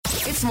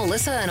It's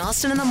Melissa and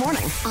Austin in the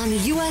morning on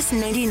US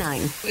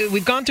 99.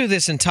 We've gone through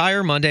this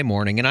entire Monday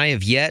morning, and I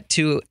have yet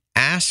to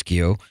ask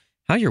you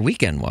how your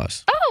weekend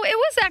was. Oh, it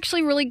was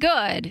actually really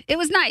good. It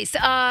was nice. Do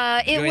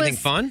anything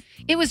fun?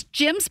 It was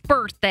Jim's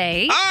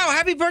birthday. Oh,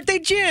 happy birthday,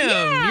 Jim!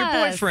 Yes.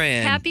 Your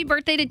boyfriend. Happy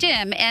birthday to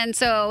Jim. And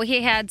so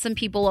he had some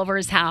people over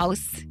his house,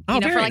 for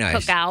very like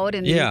nice. cookout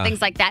and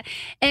things like that.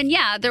 And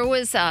yeah, there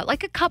was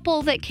like a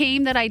couple that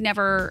came that I'd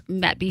never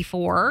met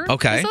before.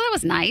 Okay. So that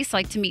was nice,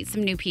 like to meet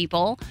some new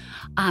people.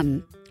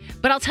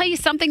 But I'll tell you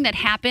something that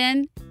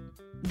happened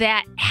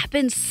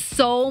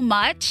so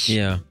much.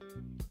 Yeah.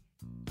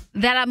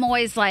 That I'm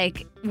always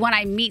like, when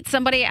I meet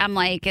somebody, I'm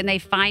like, and they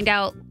find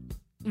out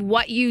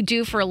what you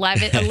do for a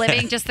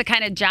living, just the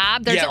kind of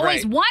job. There's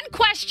always one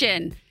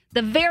question,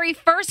 the very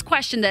first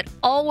question that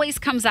always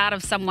comes out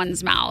of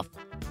someone's mouth.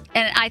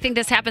 And I think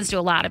this happens to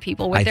a lot of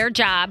people with their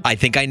job. I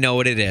think I know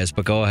what it is,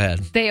 but go ahead.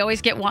 They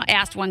always get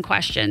asked one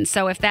question.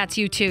 So if that's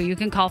you too, you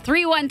can call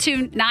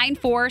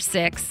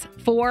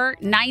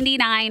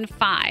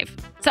 312-946-4995.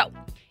 So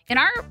in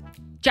our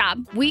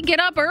job, we get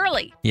up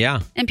early.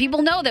 Yeah. And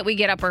people know that we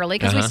get up early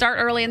because we start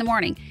early in the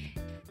morning.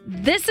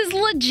 This is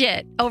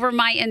legit over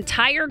my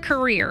entire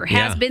career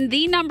has been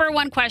the number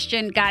one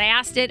question. Got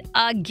asked it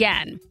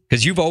again.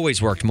 Because you've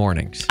always worked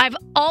mornings. I've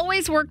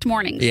always worked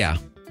mornings. Yeah.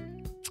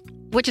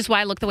 Which is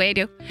why I look the way I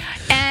do.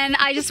 And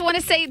I just want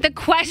to say the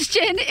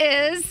question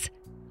is,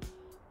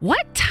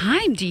 what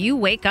time do you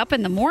wake up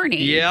in the morning?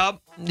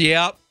 Yep.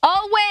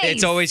 Always.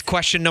 It's always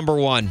question number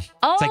one.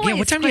 Always. It's like,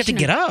 what time do you have to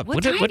get up?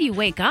 What time do you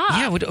wake up?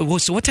 Yeah.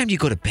 So what time do you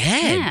go to bed?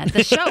 Yeah,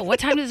 the show. What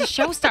time does the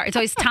show start? It's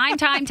always time.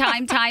 Do you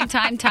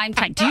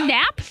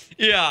nap?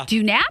 Yeah. Do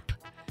you nap?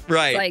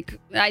 Right.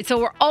 So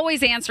we're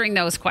always answering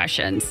those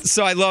questions.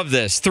 So I love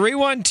this.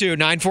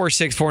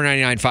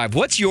 312-946-4995.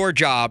 What's your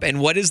job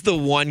and what is the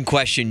one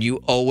question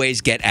you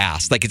always get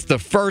asked? Like it's the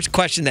first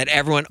question that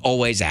everyone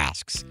always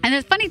asks. And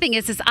the funny thing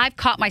is I've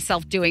caught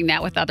myself doing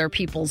that with other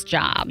people's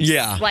jobs.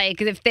 Yeah.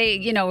 Like if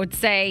they, would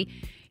say,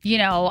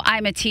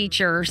 I'm a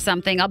teacher or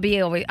something, I'll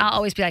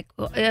always be like,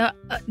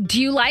 do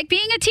you like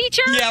being a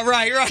teacher? Yeah,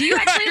 right. Do you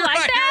actually like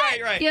that?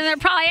 Right. They're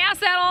probably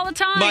asked that all the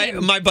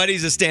time. My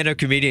buddy's a stand-up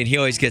comedian. He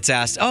always gets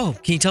asked, oh,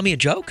 can you tell me a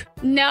joke?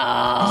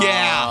 No.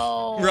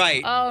 Yeah,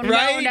 right. Oh,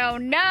 right? No.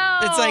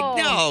 It's like,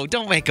 no,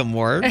 don't make them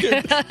work.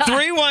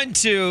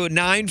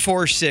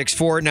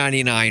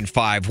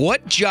 312-946-4995.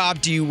 What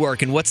job do you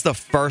work and what's the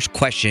first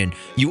question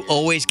you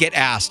always get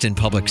asked in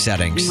public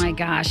settings? Oh, my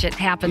gosh. It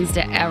happens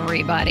to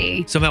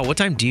everybody. So, Mel, what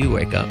time do you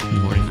wake up in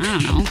the morning? I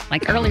don't know.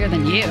 Like earlier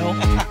than you.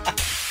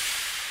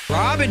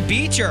 Robin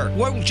Beecher,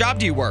 what job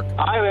do you work?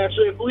 I'm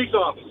actually a police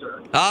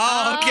officer.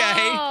 Oh,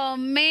 okay. Oh,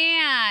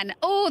 man.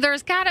 Oh,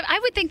 I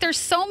would think there's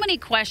so many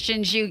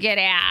questions you get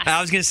asked.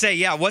 I was going to say,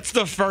 yeah, what's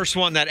the first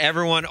one that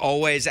everyone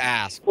always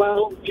asks?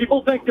 Well,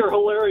 people think they're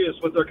hilarious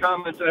with their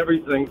comments and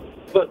everything,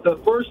 but the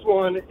first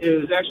one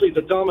is actually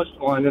the dumbest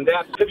one, and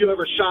that's, have you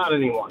ever shot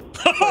anyone?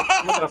 I'm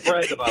not going to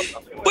brag about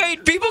something like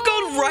Wait, people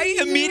go right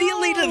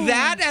immediately to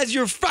that as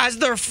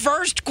their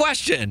first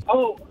question.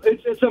 Oh,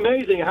 it's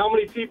amazing how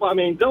many people,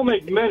 they'll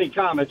make many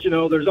comments,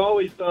 there's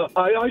always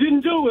I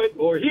didn't do it,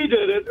 or he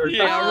did it, or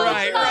Yeah,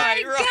 something.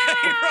 right.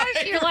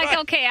 You're like,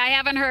 okay, I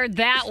haven't heard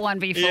that one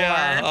before.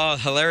 Yeah. Oh,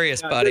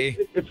 hilarious, buddy.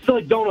 It's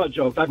like donut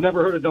jokes. I've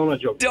never heard a donut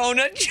joke.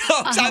 Donut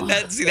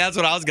jokes. That's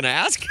what I was going to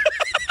ask.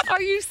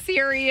 Are you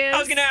serious? I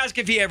was going to ask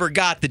if he ever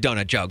got the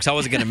donut jokes. I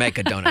wasn't going to make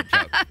a donut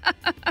joke.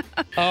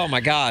 Oh,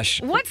 my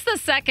gosh. What's the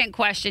second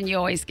question you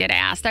always get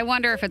asked? I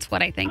wonder if it's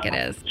what I think it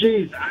is.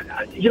 Geez,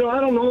 I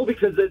don't know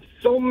because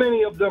so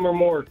many of them are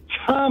more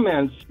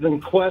comments than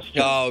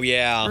questions. Oh,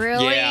 yeah.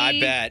 Really?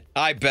 Yeah,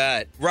 I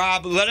bet.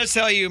 Rob, let us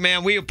tell you,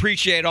 man, we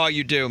appreciate all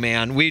you do,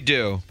 man. We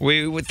do.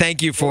 We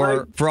thank you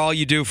for all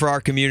you do for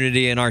our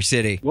community and our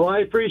city. Well, I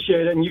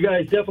appreciate it, and you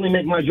guys definitely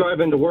make my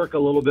drive into work a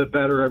little bit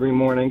better every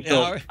morning.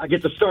 So Yeah. I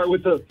get to start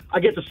with a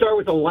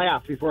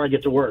laugh before I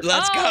get to work.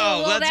 Let's go.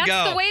 Well, Let's that's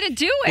go. the way to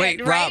do it,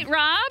 Wait, right,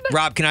 Rob?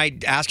 Rob, can I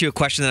ask you a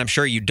question that I'm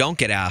sure you don't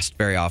get asked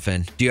very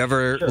often? Do you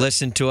ever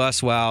listen to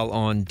us while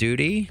on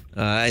duty?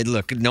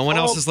 Look, no one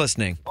else is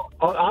listening.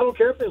 I don't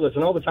care if they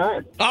listen all the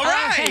time. All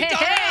right.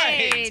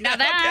 Hey, now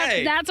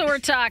that's what we're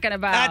talking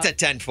about. That's a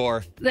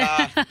 10-4.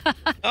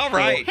 All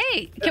right.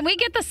 Hey, can we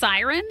get the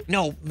siren?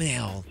 No,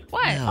 Mel.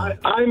 What? No.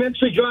 I'm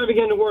actually driving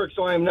into work,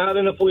 so I'm not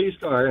in a police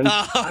car. And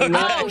I'm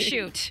not, Oh,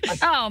 shoot.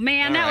 Oh,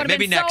 man, that All right, would have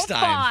maybe been next so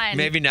time. fun.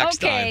 Maybe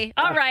next Okay,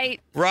 all right.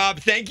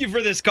 Rob, thank you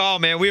for this call,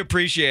 man. We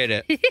appreciate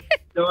it.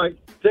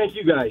 thank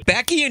you, guys.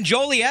 Becky and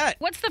Joliet.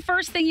 What's the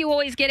first thing you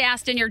always get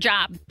asked in your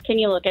job? Can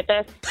you look at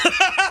this?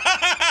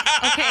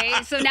 Okay,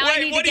 so now I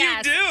need what to do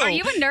guess. you do? Are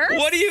you a nurse?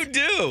 What do you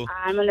do?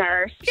 I'm a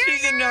nurse.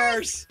 She's a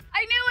nurse.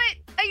 I knew it.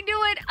 I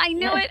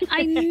knew it.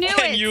 I knew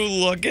Can it. you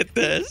look at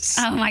this?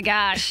 Oh, my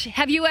gosh.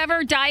 Have you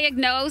ever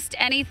diagnosed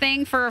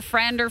anything for a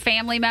friend or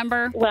family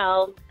member?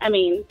 Well,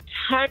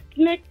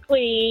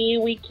 technically,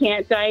 we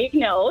can't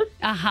diagnose,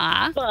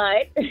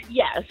 but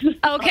yes.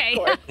 Okay. Of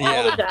course,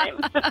 all the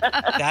time.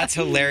 That's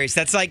hilarious.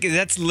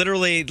 That's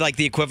literally like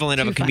the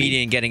equivalent of a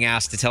comedian getting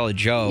asked to tell a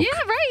joke. Yeah,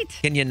 right.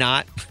 Can you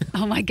not?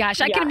 Oh my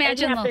gosh, I can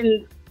imagine. It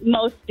happens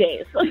most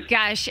days.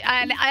 Gosh,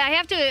 and I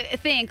have to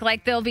think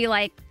like they'll be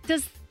like,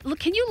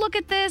 can you look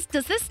at this?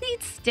 Does this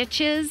need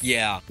stitches?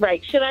 Yeah.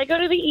 Right. Should I go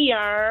to the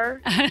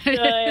ER?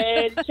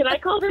 Should I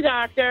call the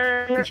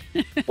doctor?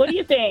 What do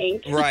you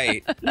think?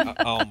 Right.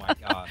 Oh, my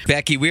God.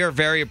 Becky, we are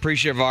very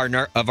appreciative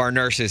of our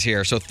nurses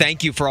here, so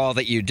thank you for all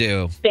that you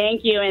do.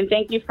 Thank you, and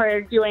thank you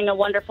for doing a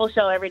wonderful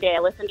show every day. I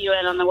listen to you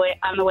on the way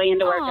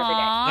into work every day.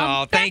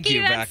 Oh, thank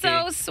you, that's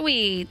Becky. so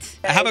sweet.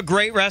 Have a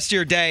great rest of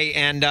your day,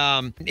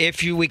 and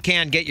if we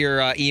can get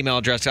your email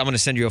address, I'm going to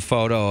send you a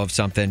photo of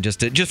something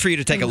just for you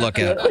to take a look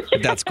at.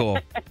 That's cool.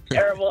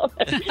 Terrible.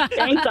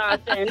 Thanks,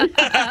 Austin.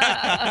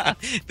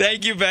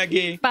 Thank you,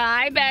 Becky.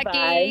 Bye,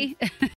 Becky. Bye.